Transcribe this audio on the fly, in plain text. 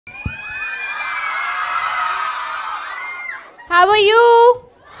How are you?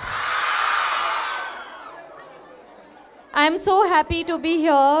 I'm so happy to be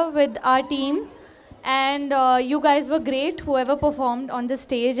here with our team, and you guys were great, whoever performed on the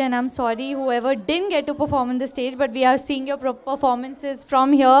stage, and I'm sorry whoever didn't get to perform on the stage, but we are seeing your performances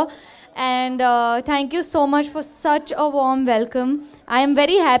from here, and thank you so much for such a warm welcome. I am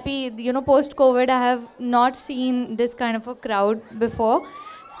very happy, post-COVID I have not seen this kind of a crowd before,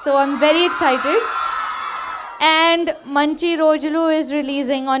 so I'm very excited. And Manchi Rojulu is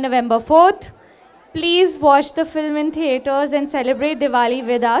releasing on November 4th. Please watch the film in theaters and celebrate Diwali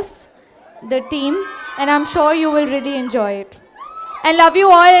with us, the team, and I'm sure you will really enjoy it. I love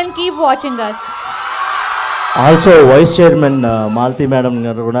you all and keep watching us. Also, Vice Chairman Malti Madam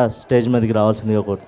stage meediki ravalsindhiga